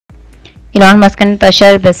Elon Musk and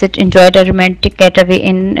Natasha Bassett enjoyed a romantic getaway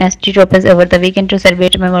in Tropez over the weekend to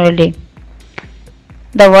celebrate Memorial Day.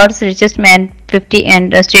 The world's richest man, 50,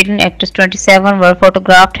 and Australian actress, 27, were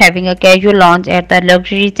photographed having a casual lounge at the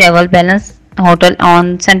luxury Cheval Blanc hotel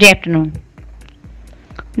on Sunday afternoon.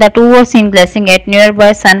 The two were seen glancing at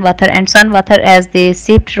nearby sunbather as they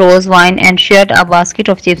sipped rose wine and shared a basket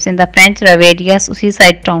of chips in the French Riviera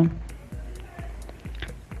seaside town.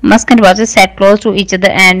 Musk and Bassett sat close to each other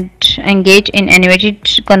and engaged in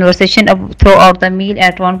animated conversation throughout the meal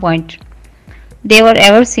at one point. They were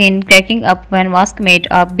ever seen cracking up when Musk made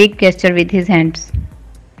a big gesture with his hands.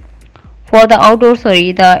 For the outdoor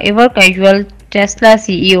story, the ever-casual Tesla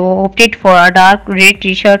CEO opted for a dark red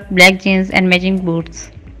t-shirt, black jeans and matching boots.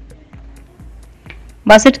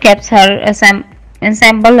 Bassett kept her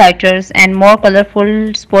ensemble lighters and more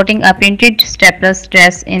colorful, sporting a printed strapless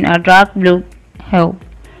dress in a dark blue hue,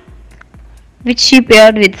 which she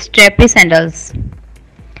paired with strappy sandals.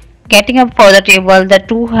 Getting up for the table, the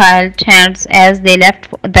two held hands as they left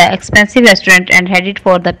the expensive restaurant and headed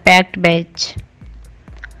for the packed beach.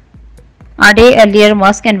 A day earlier,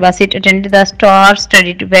 Musk and Bassett attended the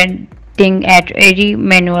star-studded wedding at Eddie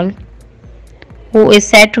Manuel, who is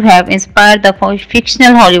said to have inspired the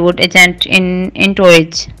fictional Hollywood agent in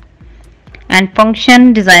Entourage and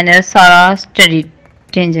function designer Sarah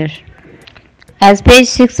Danger. As page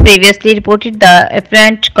 6 previously reported, the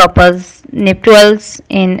affluent couple's nuptials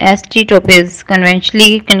in St. Tropez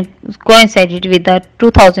conventionally coincided with the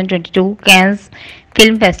 2022 Cannes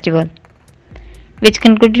Film Festival, which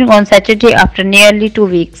concluded on Saturday after nearly 2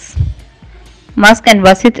 weeks. Musk and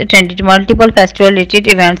Bassett attended multiple festival-related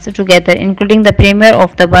events together, including the premiere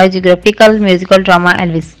of the biographical musical drama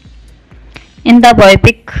Elvis. In the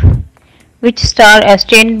biopic, which starred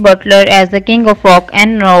Austin Butler as the king of rock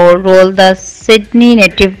and roll, the Sydney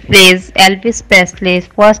native plays Elvis Presley's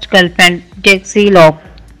first girlfriend, Dixie Locke.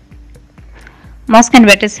 Musk and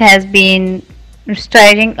Bassett has been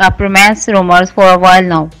stirring up romance rumors for a while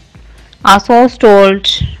now. A source told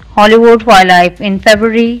Hollywood Wildlife in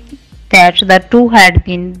February that the two had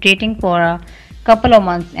been dating for a couple of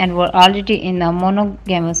months and were already in a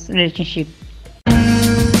monogamous relationship.